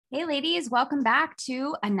Hey, ladies, welcome back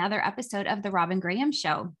to another episode of The Robyn Graham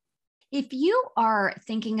Show. If you are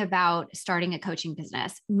thinking about starting a coaching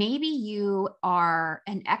business, maybe you are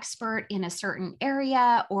an expert in a certain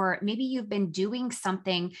area, or maybe you've been doing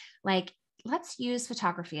something like, let's use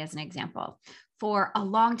photography as an example, for a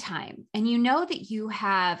long time. And you know that you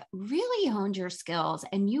have really honed your skills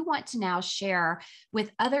and you want to now share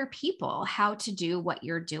with other people how to do what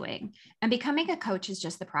you're doing. And becoming a coach is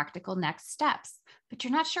just the practical next steps, but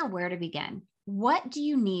you're not sure where to begin. What do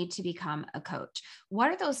you need to become a coach? What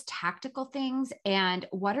are those tactical things? And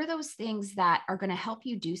what are those things that are going to help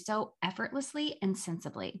you do so effortlessly and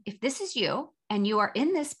sensibly? If this is you and you are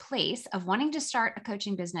in this place of wanting to start a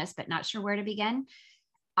coaching business, but not sure where to begin,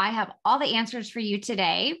 I have all the answers for you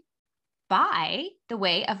today by the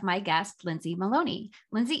way of my guest, Lindsay Maloney.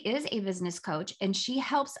 Lindsay is a business coach, and she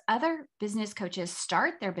helps other business coaches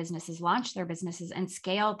start their businesses, launch their businesses, and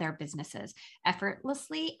scale their businesses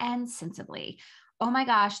effortlessly and sensibly. Oh my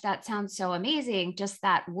gosh, that sounds so amazing. Just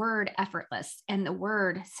that word effortless and the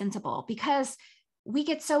word sensible, because we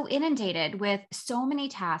get so inundated with so many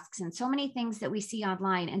tasks and so many things that we see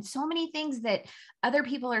online and so many things that other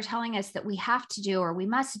people are telling us that we have to do or we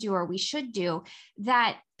must do or we should do,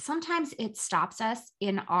 that sometimes it stops us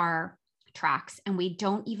in our tracks and we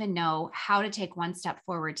don't even know how to take one step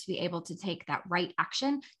forward to be able to take that right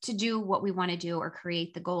action to do what we want to do or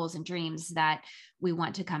create the goals and dreams that we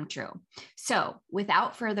want to come true. So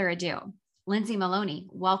without further ado, Lindsay Maloney,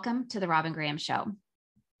 welcome to the Robyn Graham Show.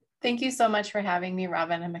 Thank you so much for having me,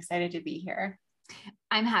 Robyn. I'm excited to be here.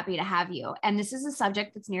 I'm happy to have you. And this is a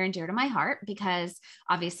subject that's near and dear to my heart because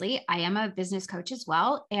obviously I am a business coach as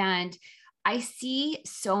well. And I see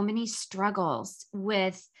so many struggles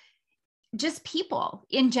with just people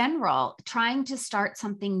in general trying to start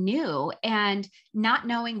something new and not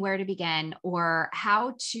knowing where to begin or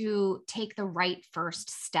how to take the right first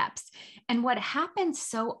steps. And what happens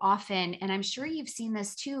so often, and I'm sure you've seen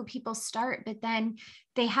this too, people start, but then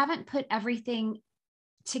they haven't put everything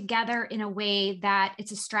together in a way that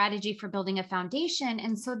it's a strategy for building a foundation.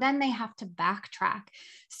 And so then they have to backtrack.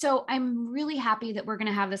 So I'm really happy that we're going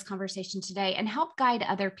to have this conversation today and help guide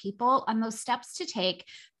other people on those steps to take,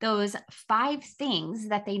 those 5 things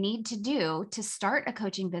that they need to do to start a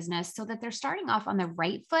coaching business so that they're starting off on the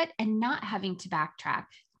right foot and not having to backtrack,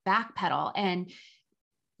 backpedal, and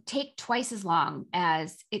take twice as long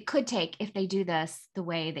as it could take if they do this the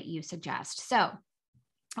way that you suggest. So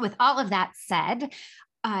with all of that said,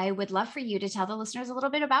 I would love for you to tell the listeners a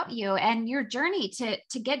little bit about you and your journey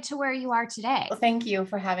to get to where you are today. Well, thank you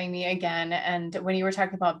for having me again. And when you were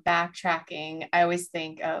talking about backtracking, I always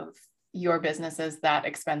think of your business as that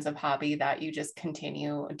expensive hobby that you just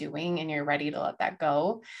continue doing and you're ready to let that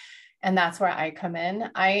go. And that's where I come in.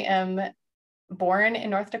 I am born in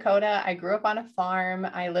North Dakota. I grew up on a farm.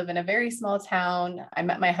 I live in a very small town. I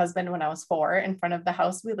met my husband when I was 4 in front of the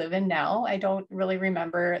house we live in now. I don't really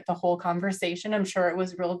remember the whole conversation. I'm sure it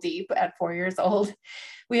was real deep at 4 years old.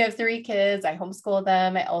 We have 3 kids. I homeschool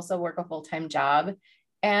them. I also work a full-time job.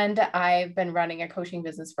 And I've been running a coaching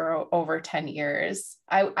business for over 10 years.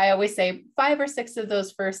 I always say 5 or 6 of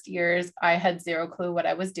those first years, I had zero clue what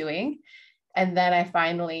I was doing. And then I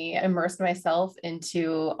finally immersed myself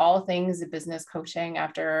into all things business coaching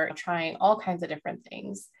after trying all kinds of different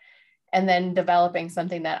things. And then developing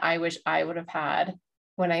something that I wish I would have had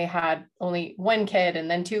when I had only 1 kid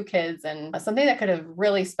and then 2 kids, and something that could have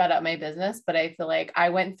really sped up my business. But I feel like I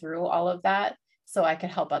went through all of that so I could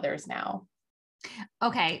help others now.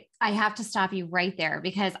 Okay, I have to stop you right there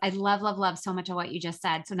because I love, love, love so much of what you just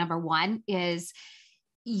said. So number 1 is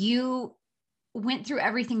you went through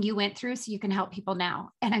everything you went through so you can help people now.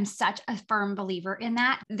 And I'm such a firm believer in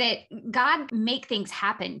that God make things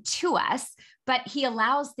happen to us, but he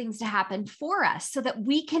allows things to happen for us so that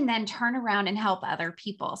we can then turn around and help other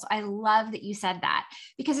people. So I love that you said that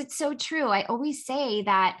because it's so true. I always say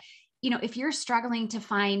that, if you're struggling to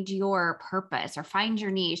find your purpose or find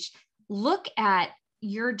your niche, look at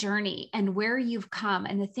your journey and where you've come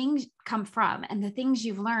and the things come from and the things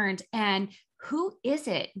you've learned and who is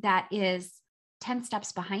it that is 10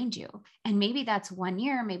 steps behind you. And maybe that's 1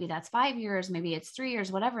 year, maybe that's 5 years, maybe it's 3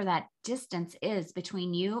 years, whatever that distance is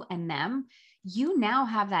between you and them, you now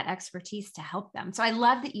have that expertise to help them. So I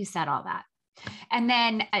love that you said all that. And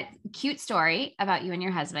then a cute story about you and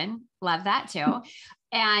your husband. Love that too.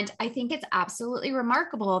 And I think it's absolutely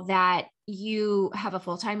remarkable that you have a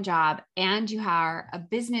full-time job and you are a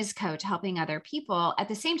business coach helping other people at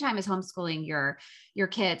the same time as homeschooling your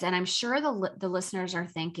kids. And I'm sure the listeners are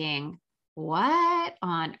thinking, what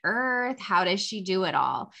on earth? How does she do it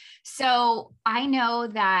all? So I know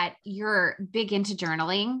that you're big into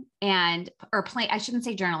journaling I shouldn't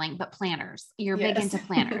say journaling, but planners. You're big into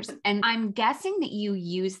planners. And I'm guessing that you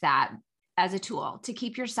use that as a tool to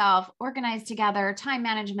keep yourself organized together, time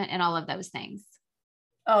management, and all of those things.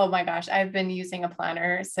 Oh my gosh, I've been using a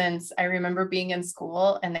planner since I remember being in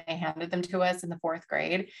school, and they handed them to us in the 4th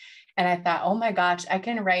grade. And I thought, oh my gosh, I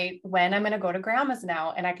can write when I'm going to go to grandma's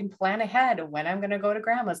now, and I can plan ahead when I'm going to go to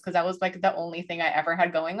grandma's, because that was like the only thing I ever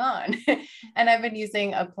had going on. And I've been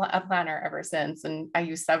using a planner ever since. And I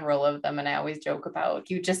use several of them. And I always joke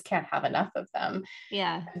about, you just can't have enough of them.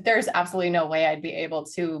 Yeah. There's absolutely no way I'd be able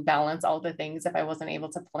to balance all the things if I wasn't able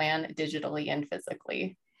to plan digitally and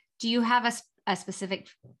physically. Do you have a specific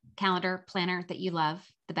calendar planner that you love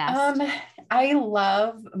the best? I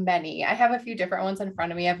love many. I have a few different ones in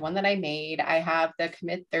front of me. I have one that I made. I have the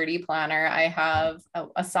Commit 30 planner. I have a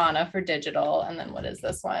Asana for digital. And then what is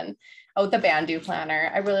this one? Oh, the Bandu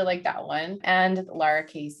planner. I really like that one. And Laura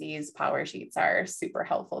Casey's Power Sheets are super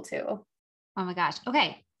helpful too. Oh my gosh.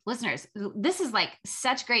 Okay. Listeners, this is like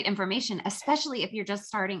such great information, especially if you're just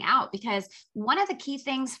starting out, because one of the key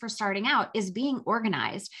things for starting out is being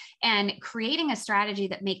organized and creating a strategy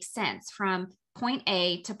that makes sense from point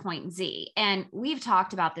A to point Z. And we've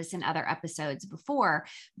talked about this in other episodes before,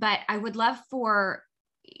 but I would love for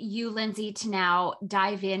you, Lindsay, to now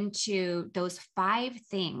dive into those 5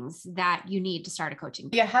 things that you need to start a coaching.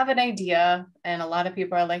 You have an idea, and a lot of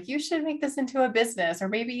people are like, you should make this into a business, or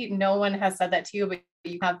maybe no one has said that to you, but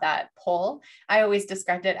you have that pull. I always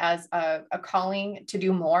described it as a calling to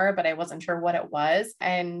do more, but I wasn't sure what it was.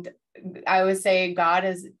 And I would say God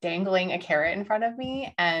is dangling a carrot in front of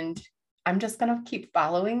me, and I'm just going to keep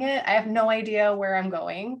following it. I have no idea where I'm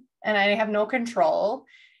going, and I have no control.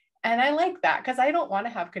 And I like that, because I don't want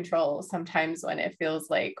to have control sometimes when it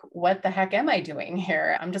feels like, what the heck am I doing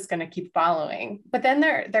here? I'm just going to keep following. But then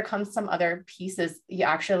there comes some other pieces you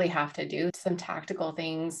actually have to do, some tactical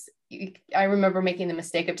things. I remember making the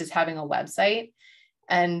mistake of just having a website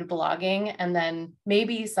and blogging, and then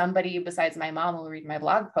maybe somebody besides my mom will read my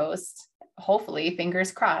blog post, hopefully,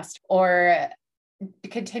 fingers crossed, or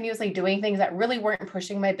continuously doing things that really weren't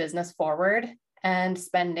pushing my business forward and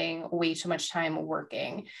spending way too much time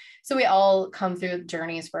working. So we all come through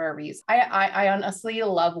journeys for a reason. I honestly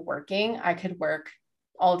love working. I could work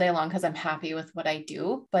all day long because I'm happy with what I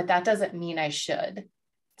do, but that doesn't mean I should,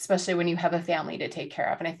 especially when you have a family to take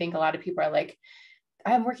care of. And I think a lot of people are like,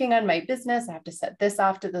 I'm working on my business. I have to set this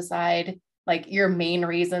off to the side. Like, your main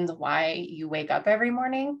reasons why you wake up every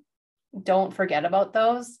morning, don't forget about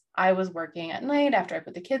those. I was working at night after I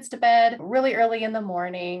put the kids to bed, really early in the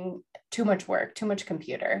morning, too much work, too much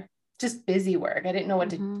computer, just busy work. I didn't know what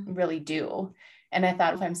to really do. And I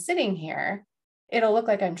thought, if I'm sitting here, it'll look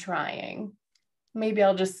like I'm trying. Maybe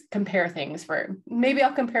I'll just compare maybe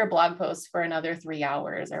I'll compare blog posts for another 3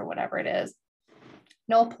 hours or whatever it is.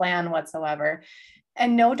 No plan whatsoever.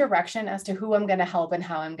 And no direction as to who I'm going to help and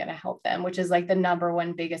how I'm going to help them, which is like the number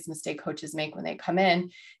one biggest mistake coaches make when they come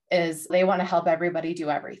in, is they want to help everybody do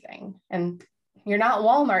everything. And you're not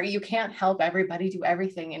Walmart. You can't help everybody do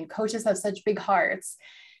everything. And coaches have such big hearts,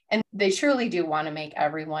 and they surely do want to make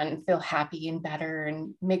everyone feel happy and better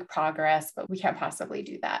and make progress, but we can't possibly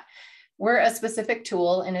do that. We're a specific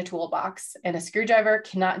tool in a toolbox, and a screwdriver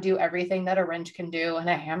cannot do everything that a wrench can do, and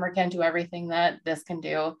a hammer can't do everything that this can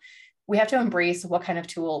do. We have to embrace what kind of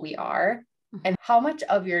tool we are, and how much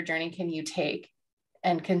of your journey can you take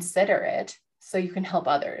and consider it so you can help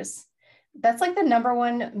others. That's like the number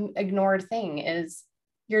one ignored thing, is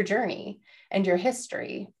your journey and your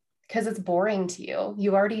history, because it's boring to you.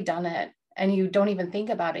 You've already done it and you don't even think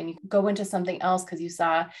about it. And you go into something else because you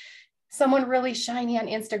saw someone really shiny on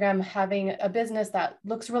Instagram having a business that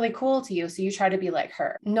looks really cool to you. So you try to be like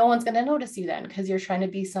her. No one's going to notice you then, because you're trying to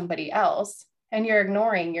be somebody else. And you're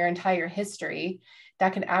ignoring your entire history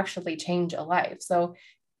that can actually change a life. So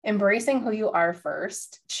embracing who you are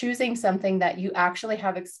first, choosing something that you actually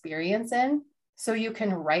have experience in, so you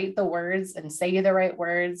can write the words and say the right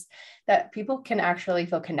words that people can actually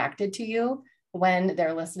feel connected to you when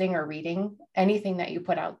they're listening or reading anything that you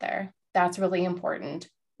put out there. That's really important.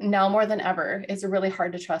 Now more than ever, it's really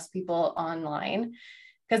hard to trust people online,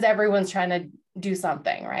 because everyone's trying to do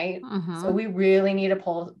something, right? So we really need to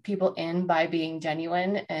pull people in by being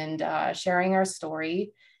genuine and sharing our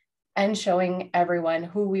story and showing everyone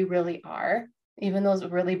who we really are, even those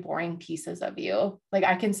really boring pieces of you. Like,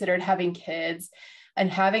 I considered having kids and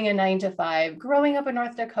having a 9 to 5. Growing up in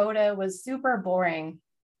North Dakota was super boring.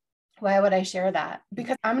 Why would I share that?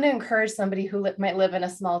 Because I'm going to encourage somebody who might live in a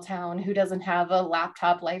small town, who doesn't have a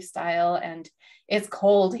laptop lifestyle, and it's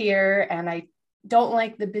cold here, and I don't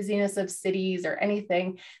like the busyness of cities or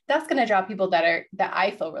anything. That's going to draw people that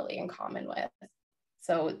I feel really in common with.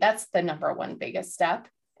 So that's the number one biggest step,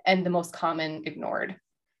 and the most common ignored.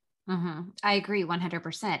 I agree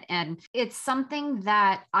 100%. And it's something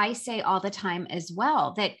that I say all the time as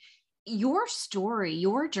well, that your story,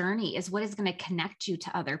 your journey is what is going to connect you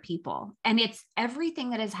to other people. And it's everything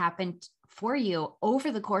that has happened for you over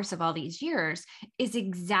the course of all these years is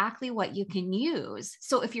exactly what you can use.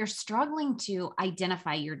 So if you're struggling to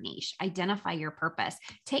identify your niche, identify your purpose,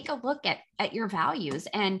 take a look at your values.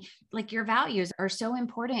 And like, your values are so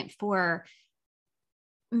important for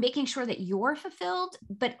making sure that you're fulfilled,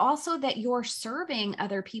 but also that you're serving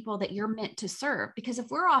other people that you're meant to serve. Because if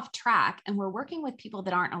we're off track and we're working with people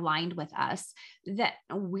that aren't aligned with us, that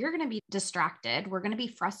we're going to be distracted, we're going to be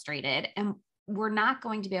frustrated, and we're not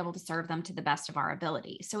going to be able to serve them to the best of our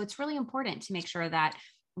ability. So it's really important to make sure that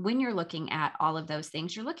when you're looking at all of those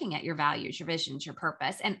things, you're looking at your values, your visions, your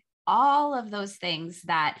purpose, and all of those things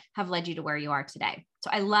that have led you to where you are today. So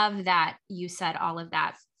I love that you said all of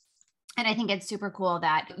that. And I think it's super cool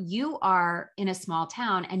that you are in a small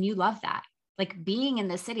town and you love that. Like, being in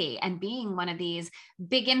the city and being one of these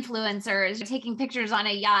big influencers, taking pictures on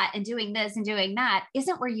a yacht and doing this and doing that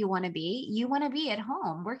isn't where you want to be. You want to be at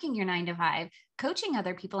home, working your 9 to 5, coaching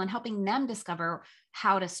other people and helping them discover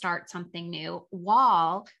how to start something new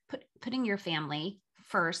while putting your family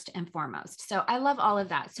first and foremost. So I love all of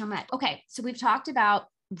that so much. Okay. So we've talked about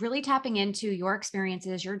really tapping into your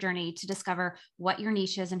experiences, your journey to discover what your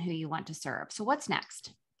niche is and who you want to serve. So what's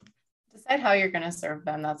next? Decide how you're going to serve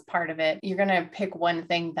them. That's part of it. You're going to pick one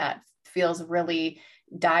thing that feels really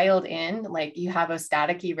dialed in, like you have a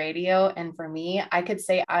staticky radio. And for me, I could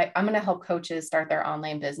say I'm going to help coaches start their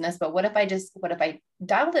online business. But what if I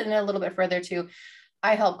dialed it in a little bit further to,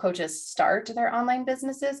 I help coaches start their online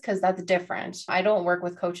businesses, because that's different. I don't work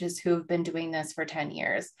with coaches who've been doing this for 10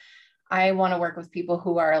 years. I want to work with people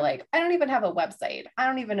who are like, I don't even have a website. I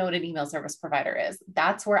don't even know what an email service provider is.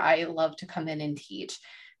 That's where I love to come in and teach.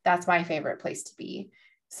 That's my favorite place to be.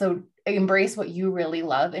 So embrace what you really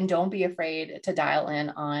love and don't be afraid to dial in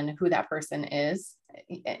on who that person is.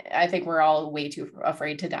 I think we're all way too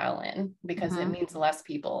afraid to dial in because it means less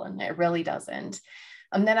people, and it really doesn't.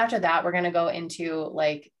 And then after that, we're going to go into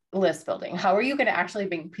like list building. How are you going to actually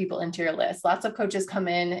bring people into your list? Lots of coaches come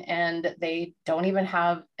in and they don't even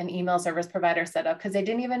have an email service provider set up because they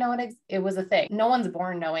didn't even know it was a thing. No one's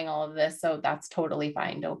born knowing all of this. So that's totally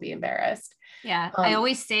fine. Don't be embarrassed. Yeah. I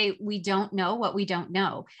always say we don't know what we don't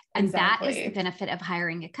know. And exactly. That is the benefit of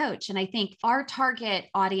hiring a coach. And I think our target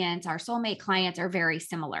audience, our soulmate clients are very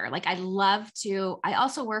similar. Like, I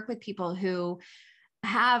also work with people who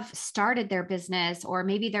have started their business, or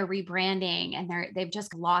maybe they're rebranding and they've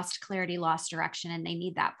just lost clarity, lost direction, and they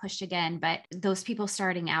need that push again. But those people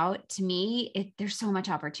starting out, to me, there's so much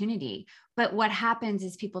opportunity. But what happens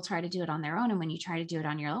is people try to do it on their own. And when you try to do it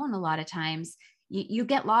on your own, a lot of times you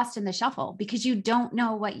get lost in the shuffle because you don't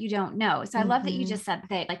know what you don't know. So I love that you just said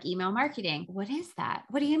that, like, email marketing. What is that?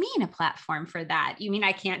 What do you mean a platform for that? You mean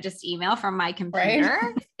I can't just email from my computer?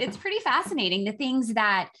 Right? It's pretty fascinating. The things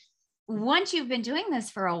that once you've been doing this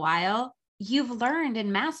for a while, you've learned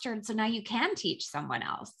and mastered. So now you can teach someone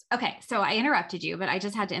else. Okay. So I interrupted you, but I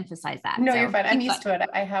just had to emphasize that. No, so you're fine. I'm used to it.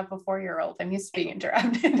 I have a 4-year-old. I'm used to being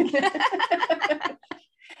interrupted.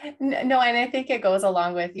 No, and I think it goes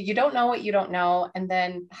along with, you don't know what you don't know. And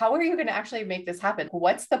then how are you going to actually make this happen?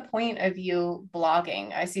 What's the point of you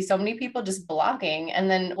blogging? I see so many people just blogging. And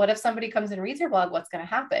then what if somebody comes and reads your blog? What's going to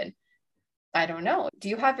happen? I don't know. Do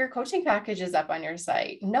you have your coaching packages up on your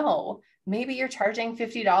site? No. Maybe you're charging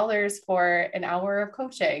 $50 for an hour of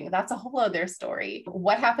coaching. That's a whole other story.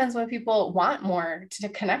 What happens when people want more to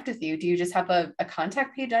connect with you? Do you just have a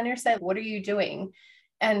contact page on your site? What are you doing?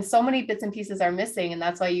 And so many bits and pieces are missing. And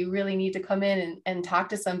that's why you really need to come in and talk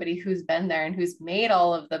to somebody who's been there and who's made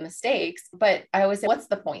all of the mistakes. But I always say, what's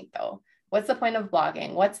the point though? What's the point of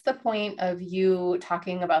blogging? What's the point of you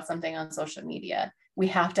talking about something on social media? We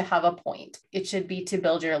have to have a point. It should be to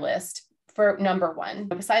build your list. For number one,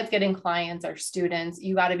 besides getting clients or students,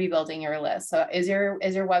 you got to be building your list. So is your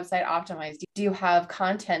website optimized? Do you have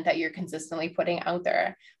content that you're consistently putting out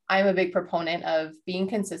there? I'm a big proponent of being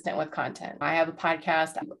consistent with content. I have a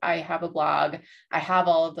podcast, I have a blog, I have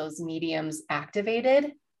all of those mediums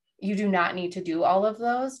activated. You do not need to do all of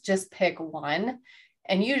those. Just pick one.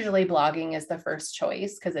 And usually blogging is the first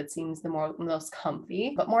choice because it seems the most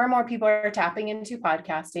comfy, but more and more people are tapping into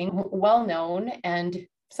podcasting, well known. And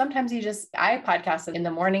sometimes I podcast in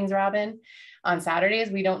the mornings, Robyn. On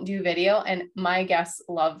Saturdays, we don't do video. And my guests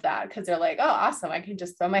love that because they're like, oh, awesome. I can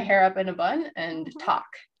just throw my hair up in a bun and talk.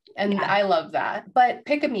 And Yeah. I love that. But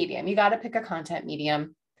pick a medium. You got to pick a content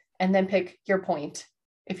medium and then pick your point.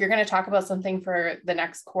 If you're going to talk about something for the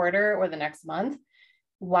next quarter or the next month,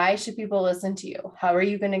 why should people listen to you? How are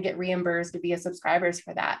you going to get reimbursed via subscribers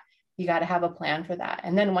for that? You got to have a plan for that.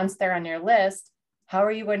 And then once they're on your list, how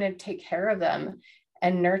are you going to take care of them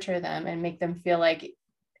and nurture them and make them feel like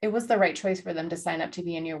it was the right choice for them to sign up to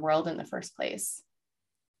be in your world in the first place?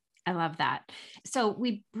 I love that. So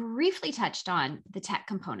we briefly touched on the tech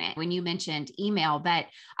component when you mentioned email, but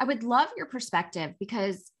I would love your perspective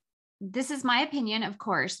because this is my opinion, of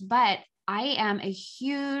course, but I am a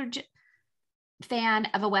huge fan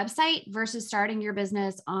of a website versus starting your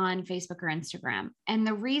business on Facebook or Instagram. And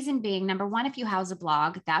the reason being, number one, if you house a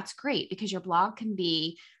blog, that's great because your blog can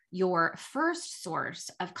be your first source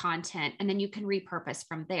of content, and then you can repurpose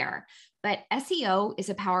from there. But SEO is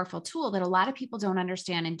a powerful tool that a lot of people don't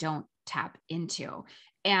understand and don't tap into.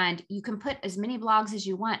 And you can put as many blogs as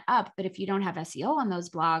you want up, but if you don't have SEO on those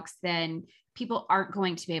blogs, then people aren't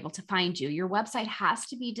going to be able to find you. Your website has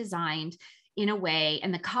to be designed in a way,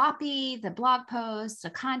 and the copy, the blog posts, the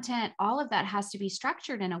content, all of that has to be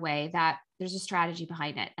structured in a way that there's a strategy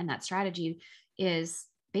behind it. And that strategy is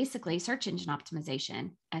basically search engine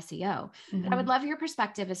optimization, SEO. Mm-hmm. But I would love your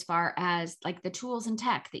perspective as far as like the tools and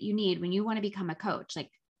tech that you need when you want to become a coach. Like,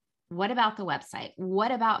 what about the website?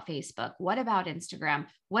 What about Facebook? What about Instagram?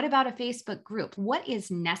 What about a Facebook group? What is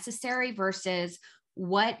necessary versus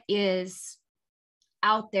what is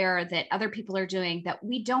out there that other people are doing that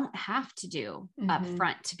we don't have to do up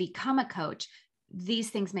front to become a coach? These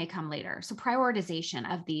things may come later. So prioritization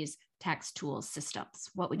of these text tools, systems,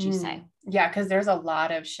 what would you say? Yeah, because there's a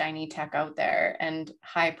lot of shiny tech out there and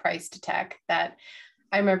high priced tech that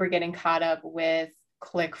I remember getting caught up with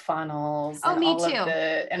ClickFunnels. Oh, me too.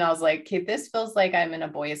 And I was like, okay, this feels like I'm in a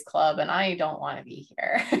boys club and I don't want to be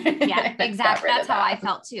here. Yeah, exactly. That's how I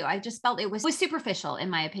felt too. I just felt it was superficial in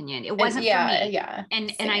my opinion. It wasn't for me. Yeah.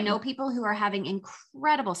 And I know people who are having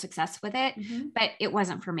incredible success with it, but it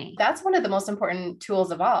wasn't for me. That's one of the most important tools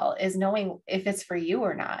of all is knowing if it's for you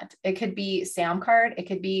or not. It could be Samcart. It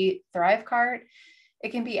could be Thrivecart. It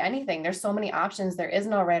can be anything. There's so many options. There is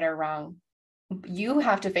no right or wrong. You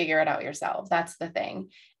have to figure it out yourself. That's the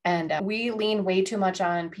thing. And we lean way too much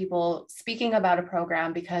on people speaking about a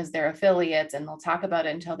program because they're affiliates and they'll talk about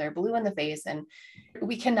it until they're blue in the face. And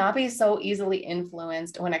we cannot be so easily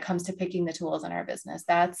influenced when it comes to picking the tools in our business.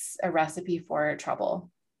 That's a recipe for trouble,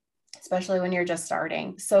 especially when you're just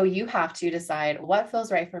starting. So you have to decide what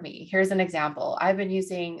feels right for me. Here's an example. I've been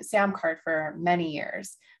using Samcart for many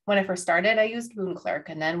years. When I first started, I used Clerk.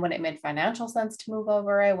 And then when it made financial sense to move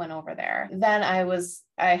over, I went over there. Then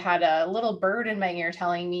I had a little bird in my ear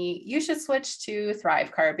telling me, you should switch to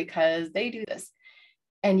Thrivecart because they do this.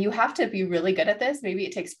 And you have to be really good at this. Maybe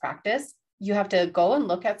it takes practice. You have to go and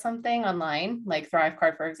look at something online, like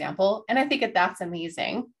Thrivecart, for example. And I think that's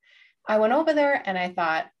amazing. I went over there and I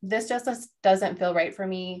thought, this just doesn't feel right for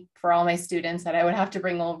me, for all my students that I would have to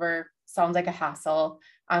bring over. Sounds like a hassle.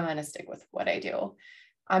 I'm going to stick with what I do.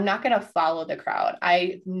 I'm not going to follow the crowd.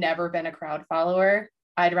 I've never been a crowd follower.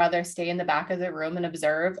 I'd rather stay in the back of the room and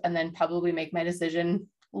observe and then probably make my decision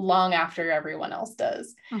long after everyone else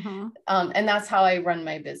does. And that's how I run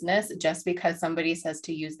my business. Just because somebody says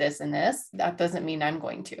to use this and this, that doesn't mean I'm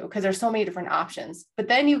going to, because there's so many different options. But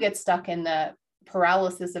then you get stuck in the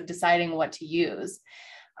paralysis of deciding what to use.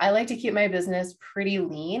 I like to keep my business pretty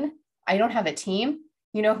lean. I don't have a team.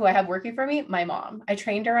 You know who I have working for me? My mom. I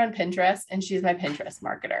trained her on Pinterest and she's my Pinterest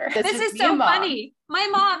marketer. This is so funny. My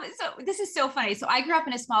mom. So this is so funny. So I grew up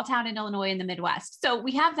in a small town in Illinois in the Midwest. So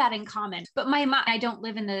we have that in common, but my mom, I don't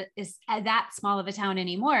live in that small of a town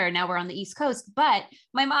anymore. Now we're on the East Coast, but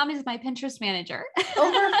my mom is my Pinterest manager.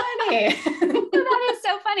 Oh, funny. That is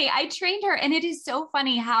so funny. I trained her and it is so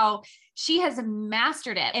funny how she has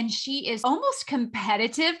mastered it. And she is almost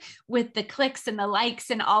competitive with the clicks and the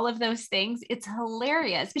likes and all of those things. It's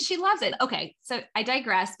hilarious, but she loves it. Okay. So I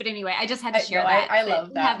digress, but anyway, I just had to share that. I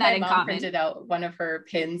love that. Have that my in mom common. Printed out one of her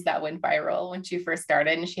pins that went viral when she first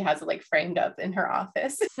started and she has it like framed up in her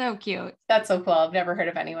office. So cute. That's so cool. I've never heard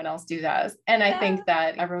of anyone else do that. And I think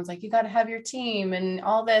that everyone's like, you got to have your team and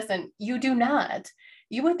all this. And you do not.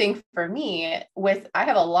 You would think for me I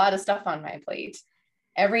have a lot of stuff on my plate.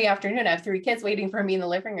 Every afternoon, I have 3 kids waiting for me in the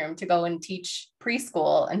living room to go and teach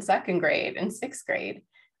preschool and 2nd grade and 6th grade.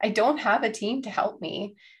 I don't have a team to help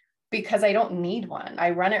me because I don't need one. I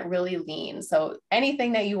run it really lean. So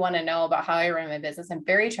anything that you want to know about how I run my business, I'm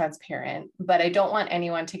very transparent, but I don't want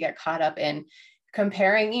anyone to get caught up in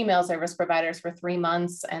comparing email service providers for 3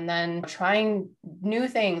 months and then trying new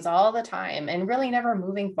things all the time and really never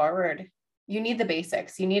moving forward. You need the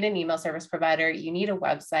basics. You need an email service provider. You need a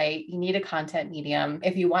website. You need a content medium.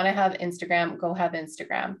 If you want to have Instagram, go have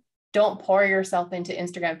Instagram. Don't pour yourself into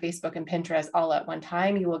Instagram, Facebook, and Pinterest all at one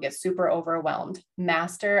time. You will get super overwhelmed.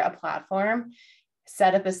 Master a platform,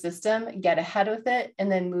 set up a system, get ahead with it,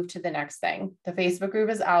 and then move to the next thing. The Facebook group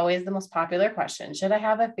is always the most popular question. Should I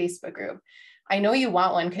have a Facebook group? I know you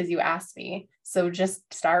want one because you asked me. So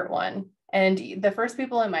just start one. And the first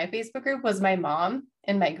people in my Facebook group was my mom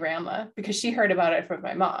and my grandma, because she heard about it from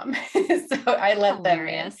my mom. So I let them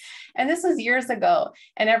in. And this was years ago.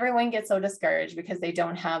 And everyone gets so discouraged because they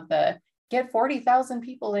don't have the get 40,000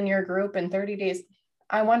 people in your group in 30 days.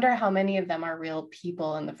 I wonder how many of them are real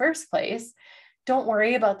people in the first place. Don't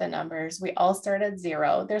worry about the numbers. We all start at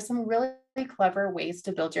zero. There's some really clever ways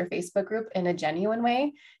to build your Facebook group in a genuine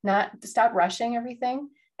way, not stop rushing everything.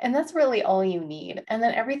 And that's really all you need. And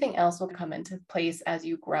then everything else will come into place as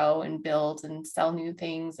you grow and build and sell new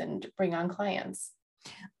things and bring on clients.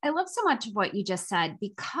 I love so much of what you just said,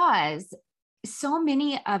 because so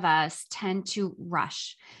many of us tend to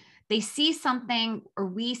rush. They see something, or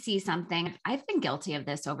we see something. I've been guilty of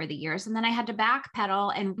this over the years. And then I had to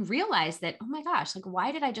backpedal and realize that, oh my gosh, like,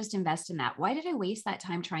 why did I just invest in that? Why did I waste that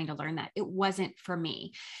time trying to learn that? It wasn't for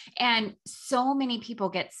me. And so many people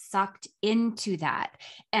get sucked into that.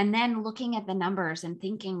 And then looking at the numbers and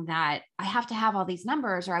thinking that I have to have all these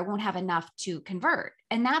numbers or I won't have enough to convert.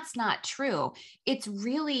 And that's not true. It's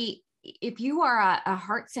really, if you are a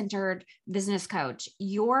heart-centered business coach,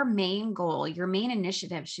 your main goal, your main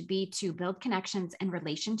initiative should be to build connections and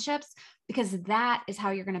relationships, because that is how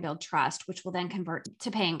you're going to build trust, which will then convert to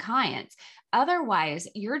paying clients. Otherwise,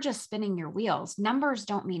 you're just spinning your wheels. Numbers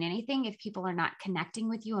don't mean anything if people are not connecting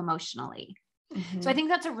with you emotionally. So I think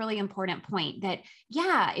that's a really important point, that,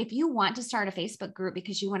 yeah, if you want to start a Facebook group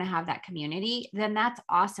because you want to have that community, then that's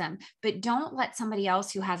awesome. But don't let somebody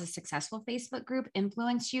else who has a successful Facebook group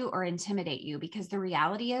influence you or intimidate you, because the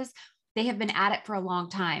reality is they have been at it for a long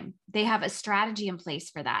time. They have a strategy in place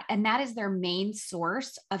for that. And that is their main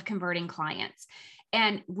source of converting clients.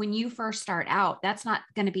 And when you first start out, that's not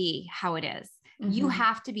going to be how it is. You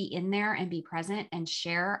have to be in there and be present and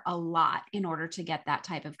share a lot in order to get that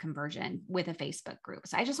type of conversion with a Facebook group.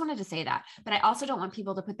 So I just wanted to say that, but I also don't want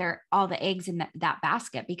people to put all the eggs in that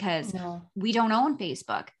basket, because we don't own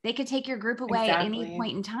Facebook. They could take your group away at any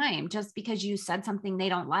point in time just because you said something they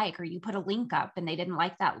don't like, or you put a link up and they didn't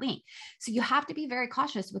like that link. So you have to be very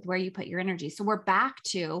cautious with where you put your energy. So we're back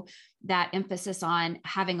to that emphasis on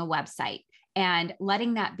having a website and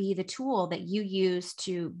letting that be the tool that you use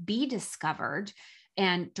to be discovered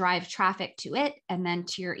and drive traffic to it, and then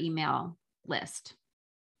to your email list.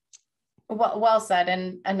 Well said.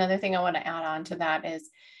 And another thing I want to add on to that is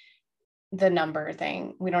the number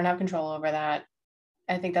thing. We don't have control over that.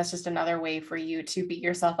 I think that's just another way for you to beat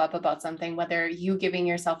yourself up about something, whether you giving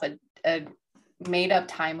yourself a made up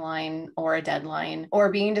timeline or a deadline,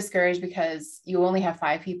 or being discouraged because you only have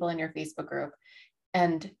 5 people in your Facebook group.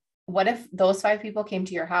 And what if those 5 people came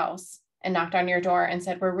to your house and knocked on your door and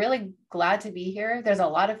said, we're really glad to be here. There's a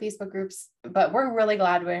lot of Facebook groups, but we're really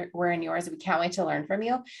glad we're in yours. We can't wait to learn from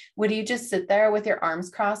you. Would you just sit there with your arms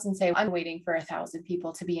crossed and say, I'm waiting for 1,000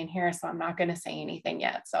 people to be in here, so I'm not going to say anything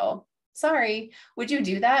yet. So sorry. Would you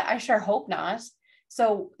do that? I sure hope not.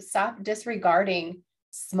 So stop disregarding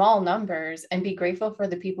small numbers and be grateful for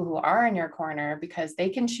the people who are in your corner, because they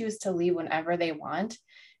can choose to leave whenever they want.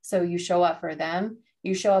 So you show up for them.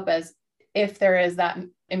 You show up as if there is that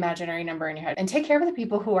imaginary number in your head, and take care of the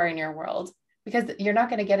people who are in your world, because you're not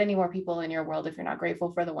going to get any more people in your world if you're not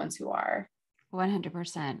grateful for the ones who are.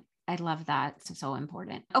 100%. I love that. It's so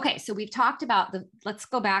important. Okay. So we've talked about let's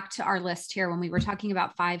go back to our list here when we were talking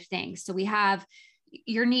about 5 things. So we have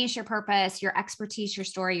your niche, your purpose, your expertise, your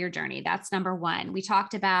story, your journey. That's number 1. We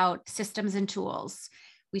talked about systems and tools.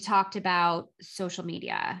 We talked about social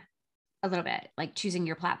media a little bit, like choosing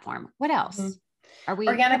your platform. What else? Are we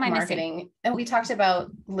organic marketing? And we talked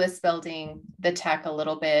about list building, the tech a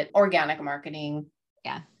little bit. Organic marketing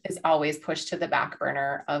is always pushed to the back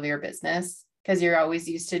burner of your business, because you're always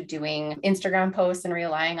used to doing Instagram posts and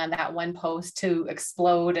relying on that one post to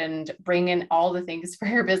explode and bring in all the things for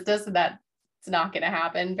your business. And that's not going to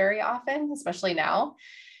happen very often, especially now.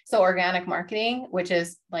 So organic marketing, which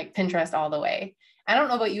is like Pinterest all the way. I don't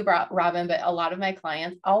know about you, Robyn, but a lot of my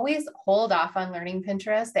clients always hold off on learning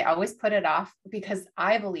Pinterest. They always put it off because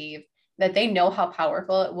I believe that they know how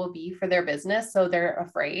powerful it will be for their business. So they're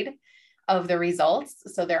afraid. of the results.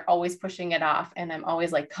 So they're always pushing it off. And I'm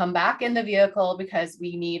always like, come back in the vehicle because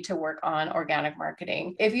we need to work on organic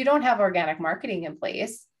marketing. If you don't have organic marketing in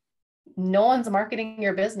place, no one's marketing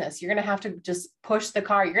your business. You're going to have to just push the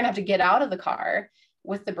car. You're going to have to get out of the car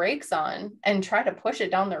with the brakes on and try to push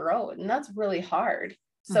it down the road. And that's really hard.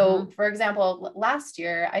 So for example, last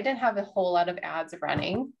year, I didn't have a whole lot of ads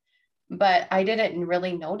running, but I didn't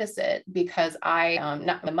really notice it because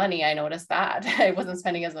not the money, I noticed that I wasn't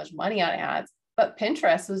spending as much money on ads, but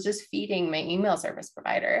Pinterest was just feeding my email service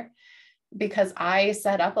provider because I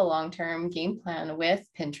set up a long-term game plan with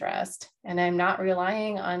Pinterest and I'm not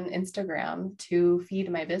relying on Instagram to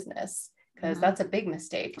feed my business because that's a big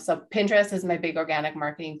mistake. So Pinterest is my big organic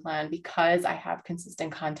marketing plan because I have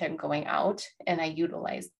consistent content going out and I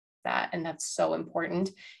utilize that. And that's so important.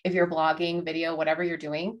 If you're blogging, video, whatever you're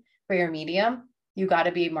doing for your medium, you got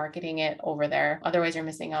to be marketing it over there. Otherwise you're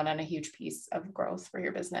missing out on a huge piece of growth for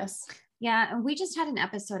your business. Yeah. And we just had an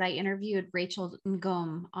episode. I interviewed Rachel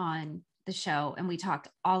Ngom on the show and we talked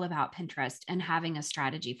all about Pinterest and having a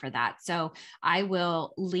strategy for that. So I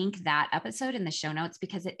will link that episode in the show notes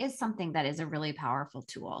because it is something that is a really powerful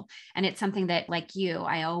tool. And it's something that, like you,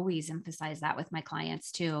 I always emphasize that with my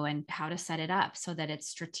clients too, and how to set it up so that it's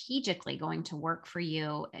strategically going to work for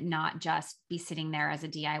you and not just be sitting there as a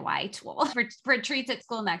DIY tool for treats at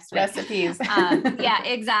school next week. Recipes. Yeah,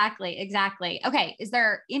 exactly. Okay. Is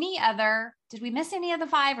there any other, did we miss any of the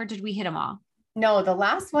 5 or did we hit them all? No, the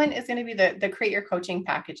last one is going to be the create your coaching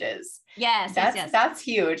packages. Yes. That's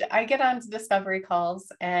huge. I get on to discovery calls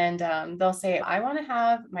and they'll say, I want to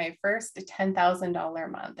have my first $10,000 a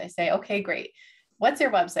month. I say, okay, great. What's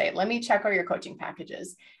your website? Let me check out your coaching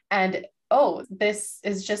packages. And, oh, this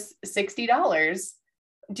is just $60.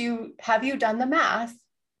 Have you done the math?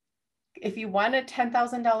 If you want a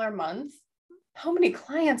 $10,000 a month, how many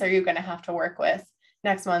clients are you going to have to work with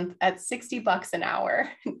next month at $60 an hour?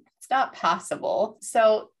 It's not possible.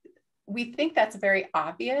 So we think that's very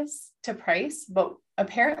obvious to price, but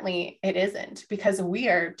apparently it isn't because we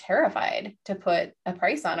are terrified to put a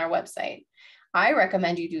price on our website. I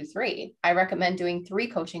recommend you do 3. I recommend doing 3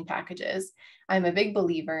 coaching packages. I'm a big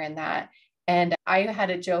believer in that. And I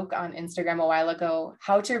had a joke on Instagram a while ago,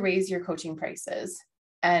 how to raise your coaching prices.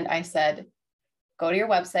 And I said, go to your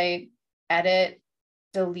website, edit,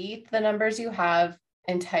 delete the numbers you have,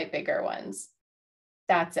 and type bigger ones.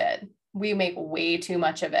 That's it. We make way too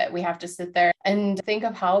much of it. We have to sit there and think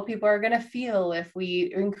of how people are going to feel if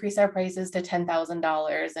we increase our prices to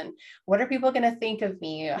 $10,000. And what are people going to think of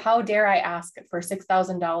me? How dare I ask for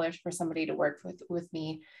 $6,000 for somebody to work with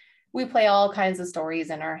me? We play all kinds of stories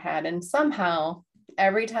in our head. And somehow,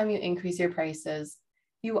 every time you increase your prices,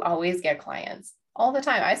 you always get clients all the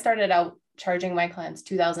time. I started out charging my clients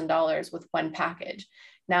 $2,000 with 1 package.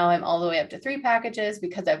 Now I'm all the way up to 3 packages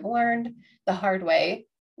because I've learned the hard way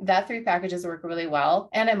that 3 packages work really well.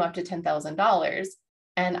 And I'm up to $10,000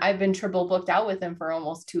 and I've been triple booked out with them for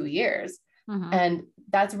almost 2 years. And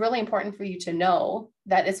that's really important for you to know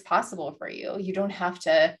that it's possible for you. You don't have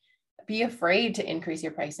to be afraid to increase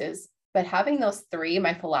your prices, but having those 3,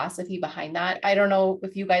 my philosophy behind that, I don't know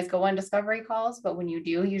if you guys go on discovery calls, but when you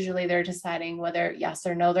do, usually they're deciding whether yes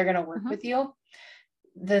or no, they're going to work with you.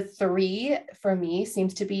 The 3 for me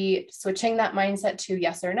seems to be switching that mindset to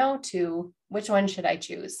yes or no to which one should I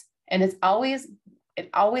choose? And it always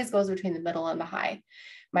goes between the middle and the high.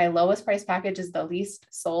 My lowest price package is the least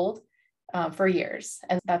sold for years.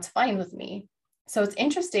 And that's fine with me. So it's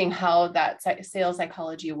interesting how that sales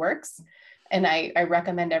psychology works. And I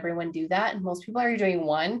recommend everyone do that. And most people are doing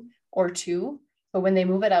 1 or 2, but when they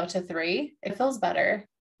move it out to 3, it feels better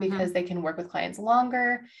because they can work with clients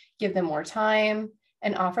longer, give them more time,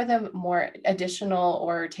 and offer them more additional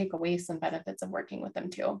or take away some benefits of working with them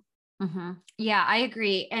too. Yeah, I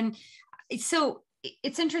agree. And so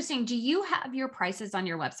it's interesting. Do you have your prices on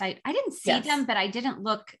your website? I didn't see them, but I didn't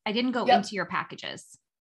go into your packages.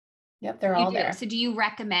 Yep. They're all there. So do you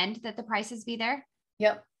recommend that the prices be there?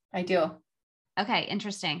 Yep, I do. Okay.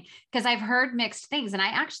 Interesting. Because I've heard mixed things and I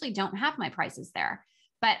actually don't have my prices there,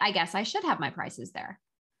 but I guess I should have my prices there.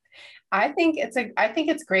 I think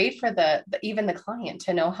it's great for even the client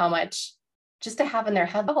to know how much, just to have in their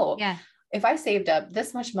head, if I saved up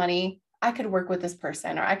this much money, I could work with this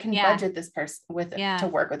person, or I can budget this person to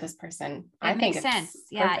work with this person. It makes sense.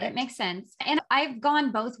 Yeah, it makes sense. And I've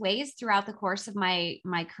gone both ways throughout the course of my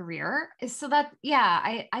career. So that,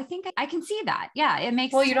 I think I can see that. Yeah, it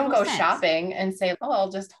makes Well, you don't go shopping and say, oh,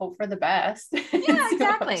 I'll just hope for the best. Yeah,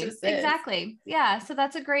 exactly. Yeah. So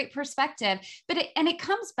that's a great perspective. But it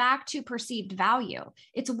comes back to perceived value.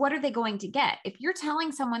 It's what are they going to get? If you're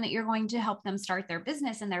telling someone that you're going to help them start their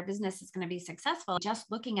business and their business is going to be successful, just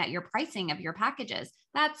looking at your price pricing of your packages.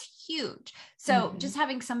 That's huge. So just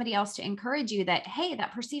having somebody else to encourage you that, hey,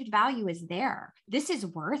 that perceived value is there. This is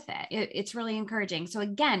worth it. It's really encouraging. So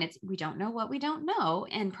again, we don't know what we don't know.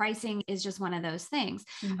 And pricing is just one of those things.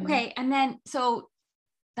 Okay. And then, so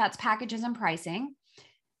that's packages and pricing.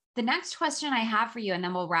 The next question I have for you, and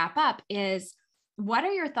then we'll wrap up, is what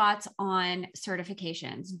are your thoughts on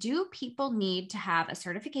certifications? Do people need to have a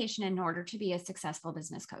certification in order to be a successful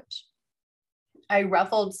business coach? I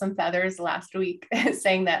ruffled some feathers last week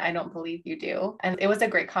saying that I don't believe you do. And it was a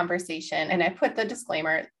great conversation. And I put the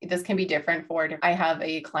disclaimer, this can be different I have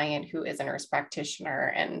a client who is a nurse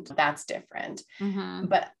practitioner, and that's different.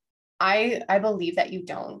 But I believe that you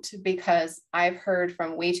don't, because I've heard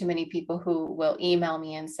from way too many people who will email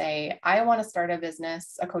me and say, I want to start a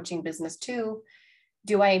business, a coaching business too.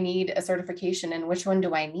 Do I need a certification, and which one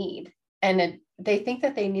do I need? And they think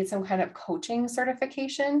that they need some kind of coaching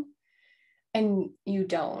certification, and you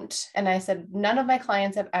don't. And I said, none of my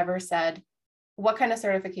clients have ever said, what kind of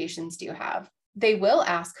certifications do you have? They will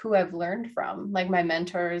ask who I've learned from, like my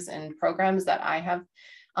mentors and programs that I have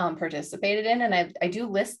participated in. And I do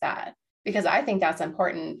list that, because I think that's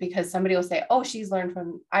important, because somebody will say, oh, she's learned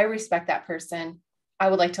from, I respect that person, I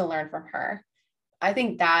would like to learn from her. I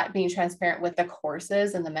think that being transparent with the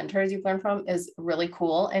courses and the mentors you've learned from is really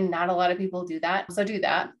cool. And not a lot of people do that. So do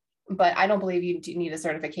that. But I don't believe you do need a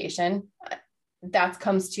certification. That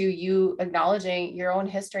comes to you acknowledging your own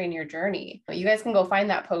history and your journey. You guys can go find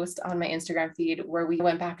that post on my Instagram feed where we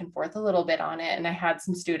went back and forth a little bit on it. And I had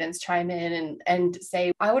some students chime in and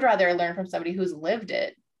say, I would rather learn from somebody who's lived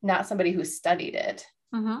it, not somebody who studied it.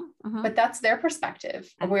 But that's their perspective.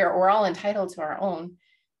 We're all entitled to our own.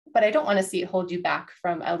 But I don't want to see it hold you back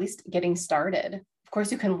from at least getting started. Of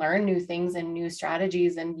course, you can learn new things and new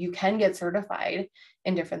strategies, and you can get certified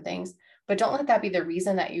in different things, but don't let that be the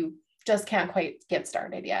reason that you just can't quite get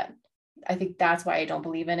started yet. I think that's why I don't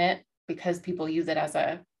believe in it, because people use it as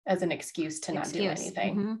an excuse to not do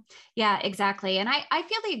anything. Yeah, exactly. And I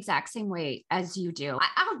feel the exact same way as you do.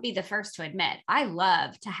 I would be the first to admit, I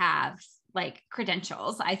love to have like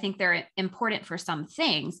credentials. I think they're important for some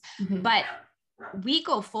things, but we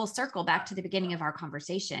go full circle back to the beginning of our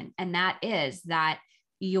conversation. And that is that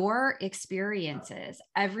your experiences,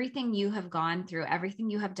 everything you have gone through, everything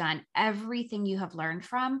you have done, everything you have learned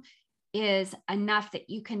from is enough that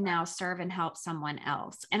you can now serve and help someone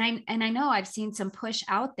else. And I know I've seen some push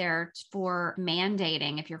out there for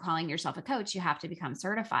mandating, if you're calling yourself a coach, you have to become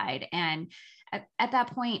certified. And at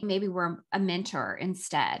that point, maybe we're a mentor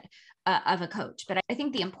instead of a coach. But I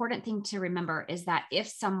think the important thing to remember is that if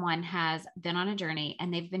someone has been on a journey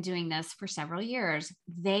and they've been doing this for several years,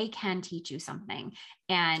 they can teach you something.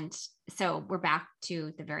 And so we're back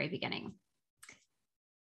to the very beginning.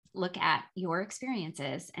 Look at your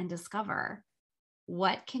experiences and discover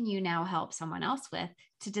what can you now help someone else with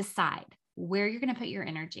to decide where you're going to put your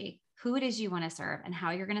energy, who it is you want to serve, and how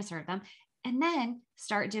you're going to serve them. And then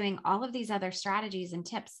start doing all of these other strategies and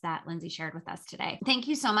tips that Lindsay shared with us today. Thank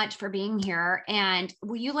you so much for being here. And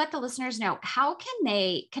will you let the listeners know, how can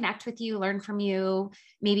they connect with you, learn from you,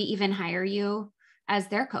 maybe even hire you as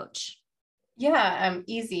their coach? Yeah,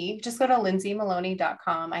 easy. Just go to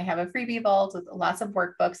lindsaymaloney.com. I have a freebie vault with lots of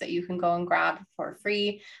workbooks that you can go and grab for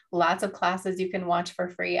free. Lots of classes you can watch for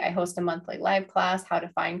free. I host a monthly live class, how to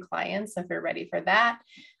find clients, if you're ready for that.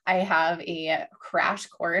 I have a crash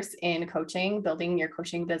course in coaching, building your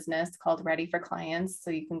coaching business, called Ready for Clients. So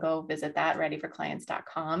you can go visit that,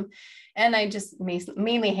 readyforclients.com. And I just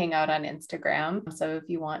mainly hang out on Instagram. So if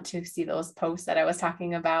you want to see those posts that I was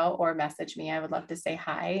talking about or message me, I would love to say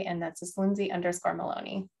hi. And that's just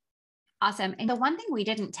Lindsay_Maloney. Awesome. And the one thing we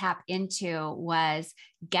didn't tap into was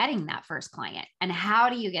getting that first client. And how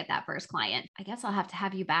do you get that first client? I guess I'll have to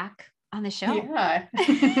have you back on the show. Yeah,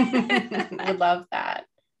 I would love that.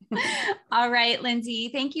 All right, Lindsay,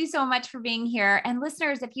 thank you so much for being here. And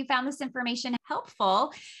listeners, if you found this information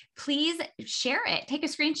helpful, please share it. Take a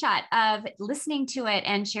screenshot of listening to it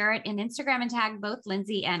and share it in Instagram and tag both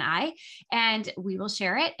Lindsay and I, and we will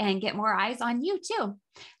share it and get more eyes on you too.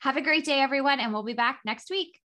 Have a great day, everyone, and we'll be back next week.